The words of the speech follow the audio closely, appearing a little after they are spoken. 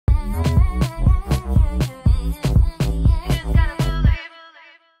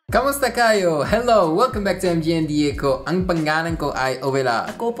Kamusta kayo? Hello! Welcome back to MGNDA ko. Ang pangalan ko ay Ovela.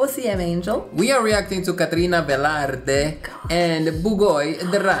 Ako po si Angel. We are reacting to Katrina Velarde and Bugoy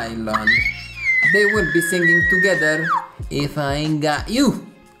Drilon. They will be singing together If I Ain't Got You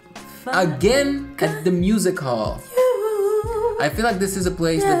again at the MusicHall. I feel like this is a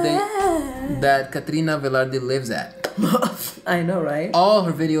place that Katrina Velarde lives at. I know, right? All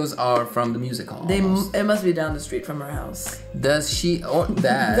her videos are from the MusicHall. It must be down the street from her house. Does she, or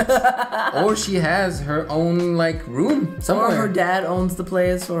that, or she has her own like room somewhere. Or her dad owns the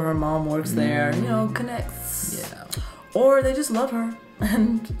place, or her mom works there. You know, connects. Yeah. Or they just love her,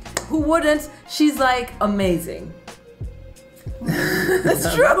 and who wouldn't? She's like amazing. That's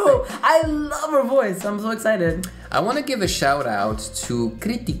true. I love her voice. I'm so excited. I want to give a shout out to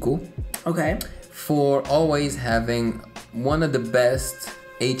Critico. Okay. For always having one of the best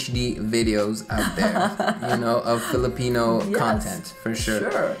HD videos out there, you know, of Filipino content, for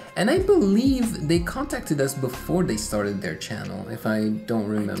sure. And I believe they contacted us before they started their channel, if I don't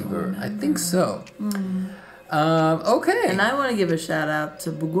remember. I think so. Okay. And I want to give a shout out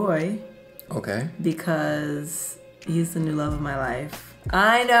to Bugoy. Okay. Because he's the new love of my life.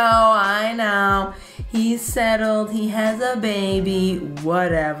 I know. He's settled. He has a baby.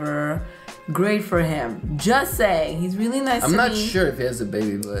 Whatever. Great for him. Just saying. He's really nice to me. I'm not sure if he has a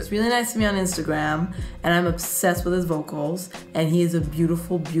baby, but... He's really nice to me on Instagram. And I'm obsessed with his vocals. And he is a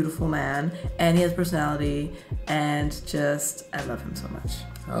beautiful, beautiful man. And he has personality. And just, I love him so much.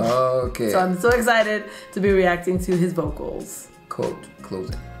 Okay. So I'm so excited to be reacting to his vocals. Quote,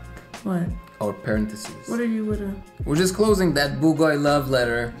 closing. What? Or parentheses. What are you with her? We're just closing that Bugoy love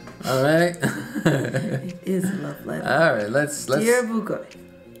letter. Alright? It is a love letter. Alright, let's... Dear Bugoy.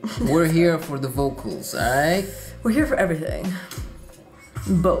 We're here for the vocals, alright? We're here for everything.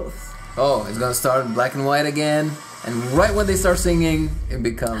 Both. Oh, it's gonna start in black and white again. And right when they start singing, it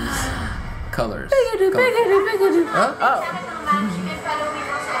becomes colors. Huh? Oh.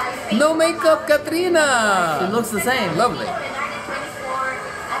 No makeup, Katrina! It looks the same. Lovely.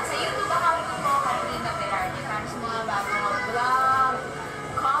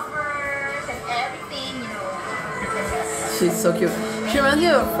 She's so cute. She reminds me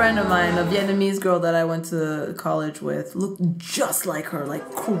of a friend of mine, a Vietnamese girl that I went to college with. Looked just like her, like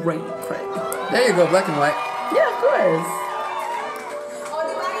crazy. There you go, black and white. Yeah, of course.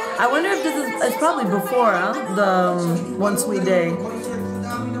 I wonder if this is, it's probably before, the One Sweet Day.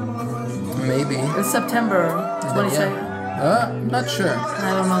 Maybe. It's September 22nd. Yeah. Not sure.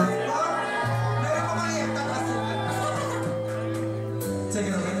 I don't know.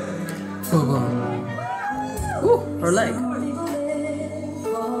 Boom, boom. Ooh, her leg.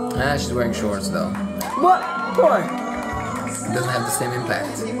 Ah, she's wearing shorts though. What? Boy. It doesn't have the same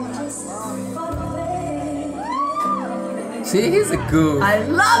impact. See, he's a goof. I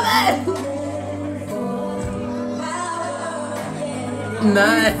love it!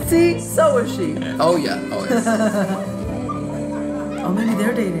 Nice. See, so is she. Oh yeah, oh yeah. Oh, maybe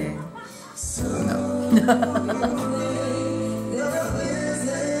they're dating. No.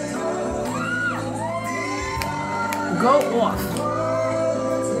 Go off.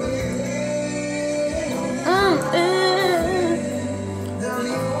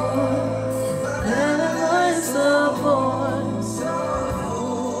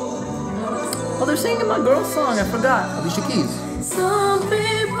 Oh, they're singing my girl's song. I forgot. Alicia Keys. Some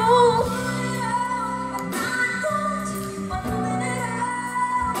people.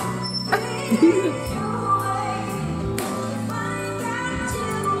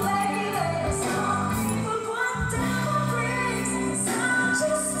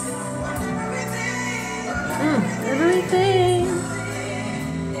 Everything.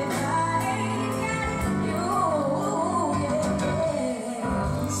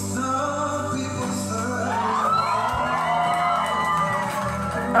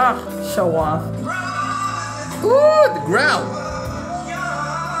 Ah, show off. Ooh, the ground.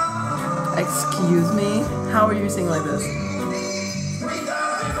 Excuse me? How are you singing like this?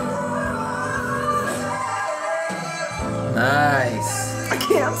 Nice. I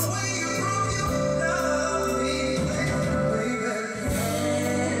can't.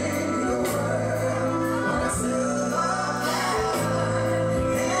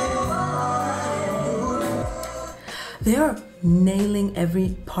 They are nailing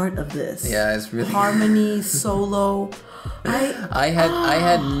every part of this. Yeah, it's really harmony, solo. I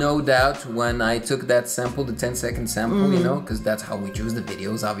had no doubt when I took that sample, the 10-second sample, you know, because that's how we choose the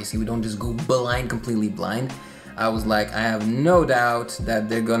videos. Obviously, we don't just go blind, completely blind. I was like, I have no doubt that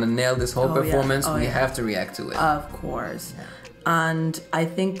they're gonna nail this whole performance. We have to react to it. Of course. And I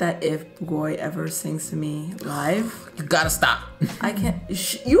think that if Bugoy ever sings to me live, you gotta stop. I can't.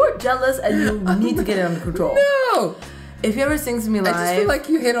 You are jealous and you need to get it under control. No. If he ever sings to me live, I just feel like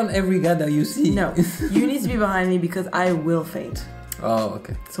you hit on every guy that you see. No, you need to be behind me because I will faint. Oh,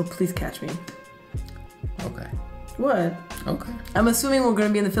 okay. So please catch me. Okay. What? Okay. I'm assuming we're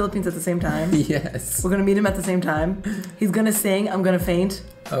gonna be in the Philippines at the same time. Yes. We're gonna meet him at the same time. He's gonna sing. I'm gonna faint.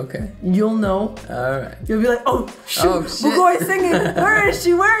 Okay. You'll know. All right. You'll be like, oh shoot, Bugoy singing. Where is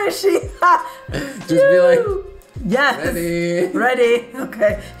she? Where is she? Just be like, yes. Ready. Ready.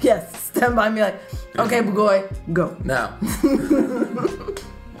 Okay. Yes. Stand by me like, okay, Bugoy, go. Now.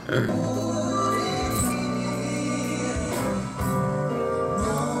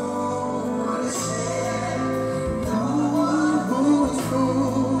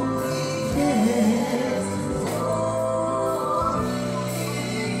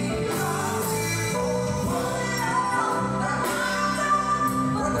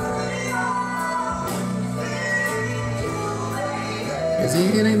 Is he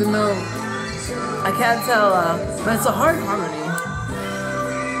hitting the note? I can't tell, but it's a hard harmony.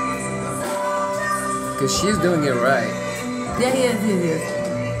 Because she's doing it right. Yeah, he is.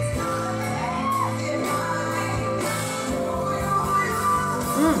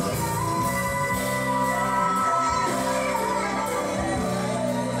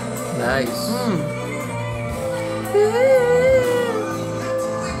 Nice.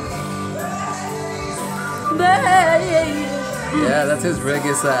 Yeah, that's his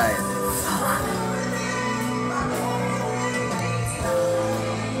reggae side.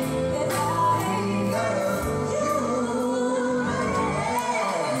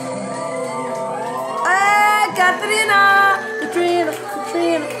 Hey, Katrina!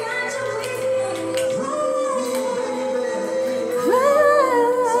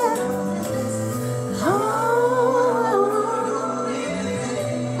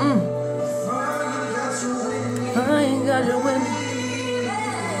 I ain't got your women.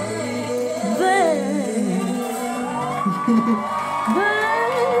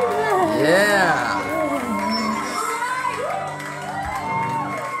 Yeah.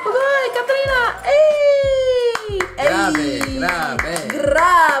 Okay, Katrina. Hey.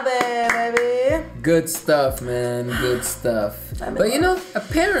 Grave, baby. Good stuff, man. Good stuff. But you know,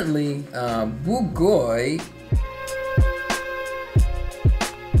 apparently, Bugoy.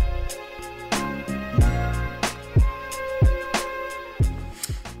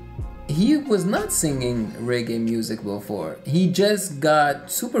 He was not singing reggae music before. He just got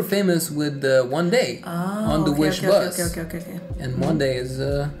super famous with One Day on the Wish bus. Okay. And One Day is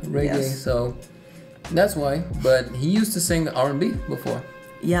reggae, so that's why. But he used to sing R&B before.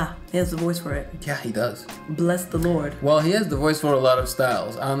 Yeah, he has the voice for it. Yeah, he does. Bless the Lord. Well, he has the voice for a lot of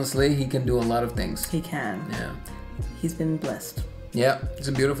styles. Honestly, he can do a lot of things. He can. Yeah. He's been blessed. Yeah, it's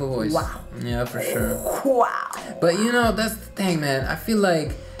a beautiful voice. Wow. Yeah, for sure. Wow. But you know, that's the thing, man. I feel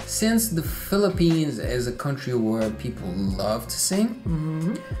like since the Philippines is a country where people love to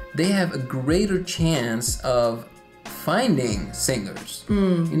sing, they have a greater chance of finding singers.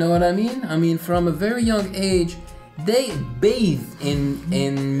 You know what I mean? I mean, from a very young age, they bathe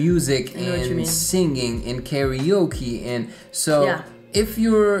in music and singing and karaoke, and so if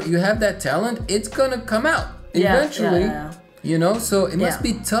you have that talent, it's gonna come out eventually. You know, so it must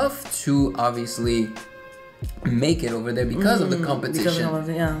be tough to obviously make it over there because of the competition.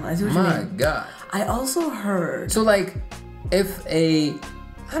 I see what you mean. My God. I also heard. So like, if I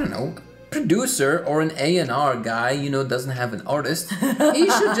don't know, producer or an A&R guy, you know, doesn't have an artist, he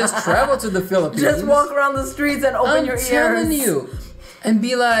should just travel to the Philippines. Just walk around the streets and open your ears. I'm telling you. And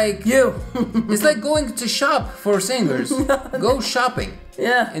be like, it's like going to shop for singers. Go shopping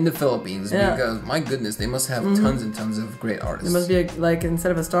in the Philippines because, my goodness, they must have tons and tons of great artists. There must be, like,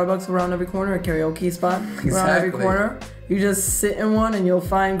 instead of a Starbucks around every corner, a karaoke spot around every corner. You just sit in one and you'll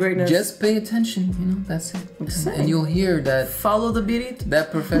find greatness. Just pay attention, you know, that's it. And you'll hear that. Follow the beat.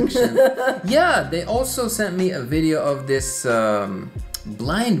 That perfection. Yeah, they also sent me a video of this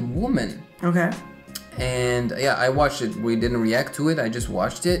blind woman. Okay. And yeah, I watched it. We didn't react to it. I just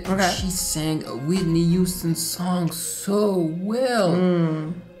watched it. Okay. She sang a Whitney Houston song so well.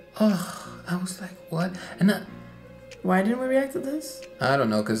 Oh, I was like, what? And why didn't we react to this? I don't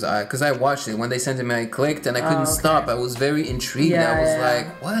know, cause I watched it. When they sent it me, I clicked and I couldn't stop. I was very intrigued. I was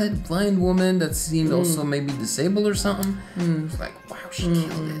like, what? Blind woman that seemed also maybe disabled or something. I was like, wow, she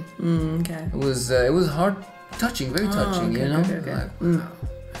killed it. Okay. It was heart touching, very touching. You know, like, wow.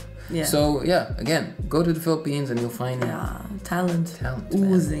 Yeah. So yeah, again, go to the Philippines and you'll find talent,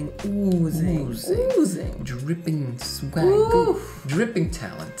 oozing, oozing, dripping swag, dripping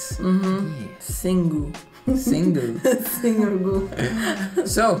talent. Singu. Single. Single.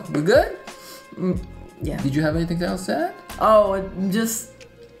 So, we good? Yeah. Did you have anything else to add? Oh, just...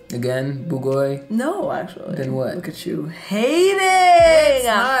 Again, Bugoy? No, actually. Then what? Look at you. Hating! It's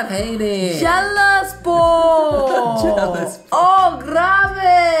not hating. Jealous po! Jealous po. Oh, grave!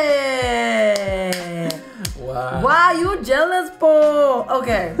 Wow. Wow, you jealous po!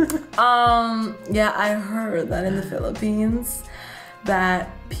 Okay. Yeah, I heard that in the Philippines that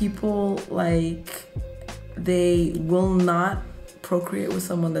people, like, they will not procreate with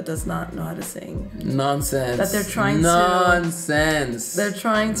someone that does not know how to sing. Nonsense. That they're trying to... Nonsense. They're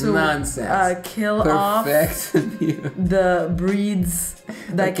trying to kill Perfect. off the breeds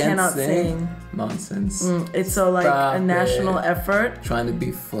that cannot sing. Nonsense. It's so like a national effort. Trying to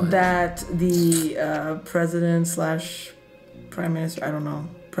be fun. That the president / prime minister, I don't know,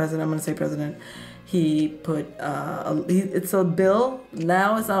 president, I'm going to say president, he put, it's a bill.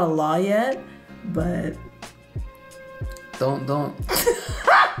 Now it's not a law yet, but... Don't.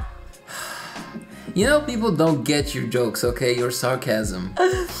 You know, people don't get your jokes, okay? Your sarcasm.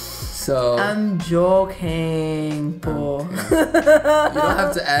 So... I'm joking, po. Okay. You don't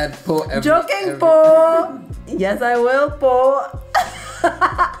have to add po every... Joking, po! Yes, I will, po.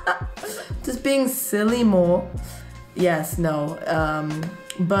 Just being silly, mo. Yes, no.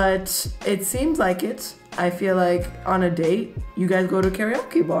 But it seems like it. I feel like on a date, you guys go to a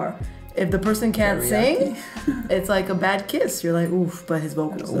karaoke bar. If the person can't sing, it's like a bad kiss. You're like, oof, but his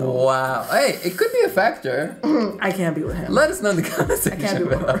vocals though. Wow. Hey, it could be a factor. I can't be with him. Let us know in the comment section. I can't be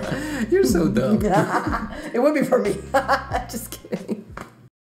with her. You're so dumb. It would be for me. Just kidding.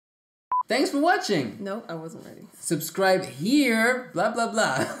 Thanks for watching. No, I wasn't ready. Subscribe here, blah, blah,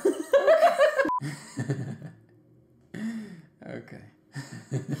 blah. Okay.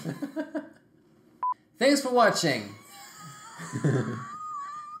 Thanks for watching.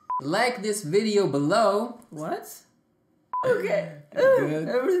 Like this video below. What? Okay.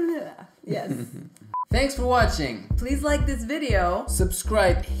 Good. Yes. Thanks for watching. Please like this video.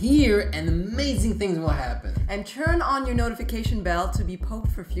 Subscribe here and amazing things will happen. And turn on your notification bell to be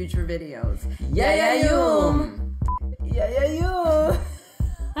poked for future videos. Yeah, yeah, Yeah, yeah, you.